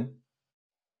Thielen,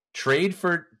 trade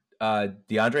for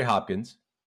DeAndre Hopkins,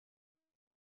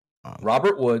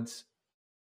 Robert Woods,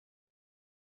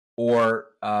 or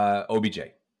OBJ.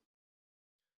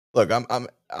 Look,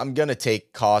 I'm gonna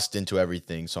take cost into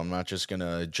everything, so I'm not just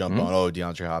gonna jump on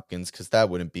DeAndre Hopkins, because that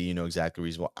wouldn't be exactly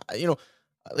reasonable.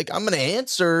 I'm gonna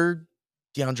answer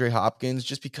DeAndre Hopkins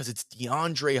just because it's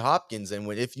DeAndre Hopkins, and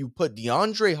if you put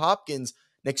DeAndre Hopkins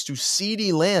next to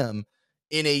CeeDee Lamb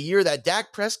in a year that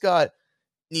Dak Prescott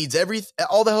needs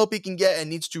all the help he can get and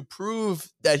needs to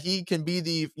prove that he can be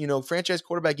the franchise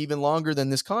quarterback even longer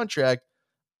than this contract,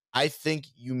 I think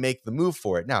you make the move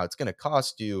for it. Now it's going to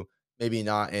cost you. Maybe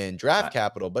not in draft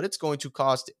capital, but it's going to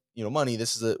cost money.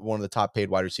 This is one of the top paid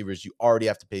wide receivers. You already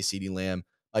have to pay CeeDee Lamb.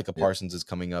 Micah Parsons is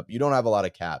coming up. You don't have a lot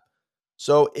of cap.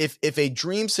 So if a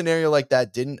dream scenario like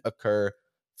that didn't occur,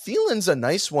 Thielen's a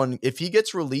nice one. If he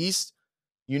gets released,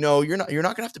 you're not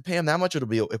gonna have to pay him that much. It'll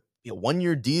be a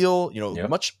 1-year deal.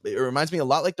 It reminds me a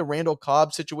lot like the Randall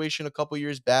Cobb situation a couple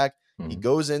years back. He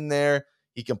goes in there.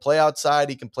 He can play outside.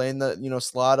 He can play in the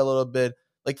slot a little bit.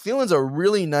 Like Thielen's a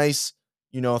really nice.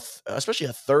 Especially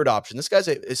a third option. This guy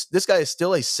is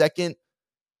still a second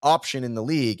option in the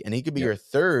league, and he could be your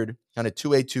third kind of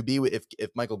 2A, 2B if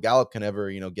Michael Gallup can ever,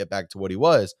 get back to what he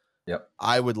was. Yep.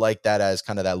 I would like that as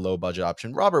kind of that low budget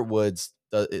option. Robert Woods,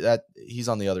 he's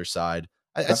on the other side.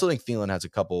 I still think Thielen has a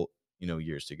couple,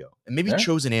 years to go, and maybe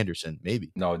Chosen Anderson,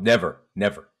 maybe. No, never.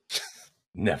 Never.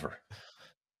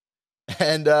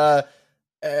 And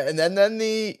then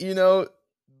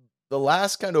the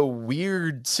last kind of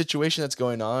weird situation that's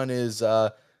going on is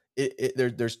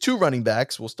there's 2 running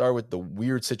backs. We'll start with the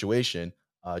weird situation.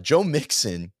 Joe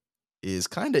Mixon is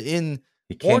kind of in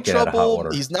more trouble.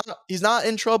 He's not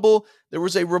in trouble. There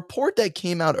was a report that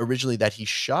came out originally that he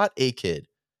shot a kid.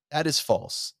 That is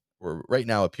false, or right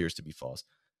now appears to be false.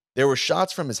 There were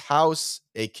shots from his house.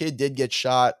 A kid did get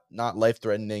shot, not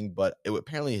life-threatening, but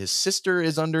apparently his sister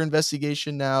is under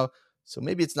investigation now. So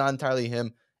maybe it's not entirely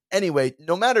him. Anyway,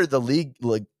 no matter the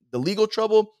legal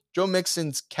trouble, Joe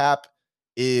Mixon's cap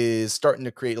is starting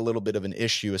to create a little bit of an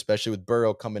issue, especially with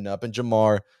Burrow coming up and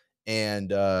Jamar and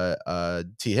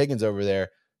T. Higgins over there.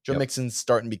 Joe Mixon's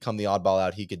starting to become the oddball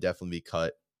out. He could definitely be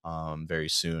cut very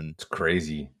soon. It's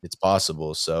crazy. It's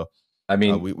possible. So I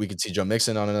mean, we could see Joe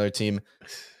Mixon on another team.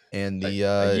 And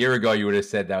a year ago, you would have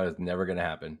said that was never going to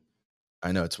happen.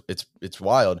 I know it's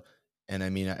wild. And I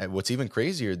mean, what's even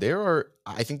crazier,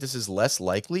 I think this is less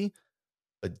likely,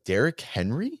 but Derrick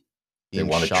Henry being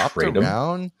shopped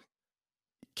around,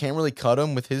 can't really cut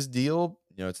him with his deal.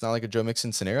 It's not like a Joe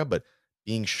Mixon scenario, but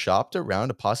being shopped around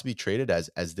to possibly be traded as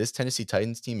this Tennessee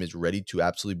Titans team is ready to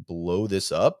absolutely blow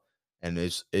this up and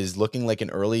is looking like an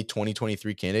early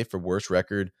 2023 candidate for worst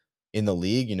record in the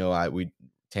league.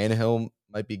 Tannehill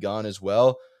might be gone as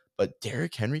well, but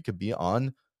Derrick Henry could be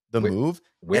on the move.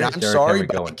 And I'm sorry,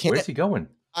 but where's he going?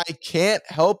 I can't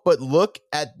help but look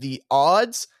at the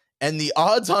odds, and the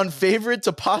odds-on favorite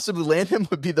to possibly land him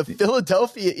would be the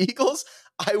Philadelphia Eagles.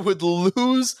 I would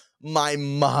lose my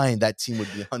mind. That team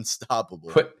would be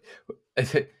unstoppable.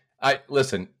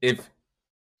 Listen, if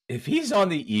he's on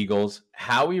the Eagles,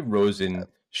 Howie Rosen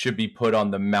should be put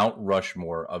on the Mount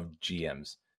Rushmore of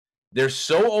GMs. They're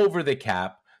so over the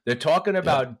cap. They're talking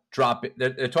about dropping.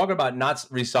 They're talking about not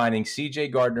re-signing C.J.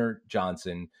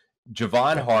 Gardner-Johnson,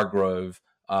 Javon Hargrove,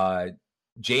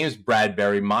 James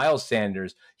Bradbury, Miles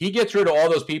Sanders. He gets rid of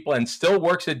all those people and still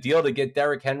works a deal to get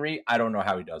Derrick Henry. I don't know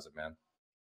how he does it, man.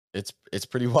 It's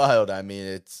pretty wild. I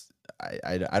mean,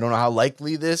 I don't know how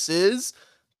likely this is,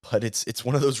 but it's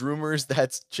one of those rumors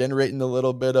that's generating a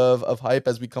little bit of hype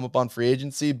as we come up on free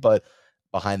agency. But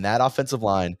behind that offensive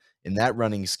line in that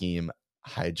running scheme,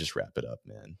 I just wrap it up,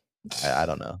 man. I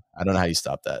don't know. I don't know how you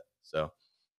stop that. So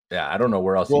yeah, I don't know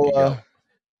where else he could go.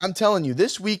 I'm telling you,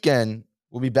 this weekend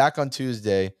we'll be back on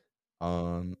Tuesday.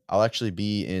 I'll actually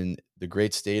be in the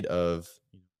great state of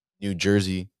New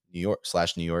Jersey, New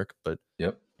York, but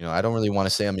yep. I don't really want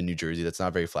to say I'm in New Jersey. That's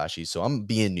not very flashy. So I'm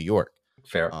be in New York.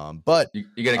 Fair. But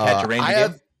you gonna catch a Ranger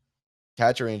game?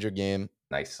 Catch a Ranger game.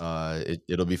 Nice.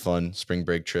 It'll be fun. Spring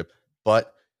break trip.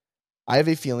 But I have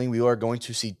a feeling we are going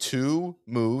to see two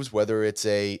moves, whether it's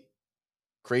a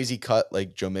crazy cut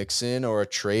like Joe Mixon or a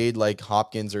trade like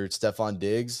Hopkins or Stephon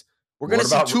Diggs. We're going to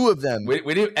see two of them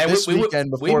this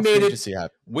weekend before free agency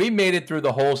happens. We made it through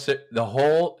the whole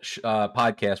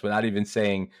podcast without even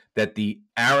saying that the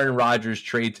Aaron Rodgers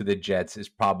trade to the Jets is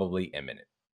probably imminent.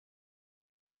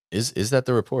 Is that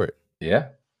the report? Yeah,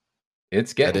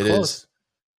 it's getting close.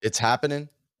 It's happening.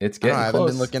 It's getting close. I haven't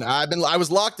been looking. I was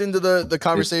locked into the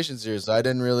conversations here, so I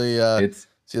didn't really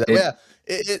see that.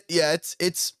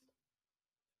 It's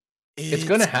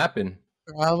gonna happen.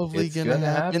 Probably gonna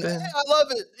happen. Hey, I love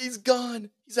it. He's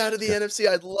gone. He's out of the NFC.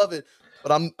 I love it.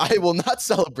 But I will not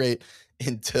celebrate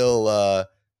until that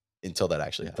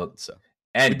actually happens. So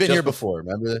we've been here before.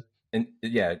 Remember that? And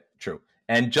yeah, true.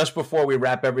 And just before we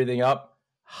wrap everything up,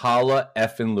 holla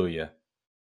effing Luya.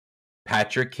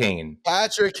 Patrick Kane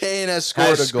has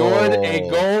scored a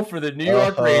goal for the New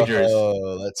York Rangers.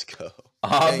 Oh, let's go.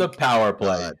 On the power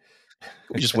play.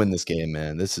 We just win this game,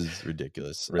 man. This is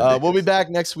ridiculous. We'll be back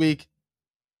next week.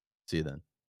 See you then.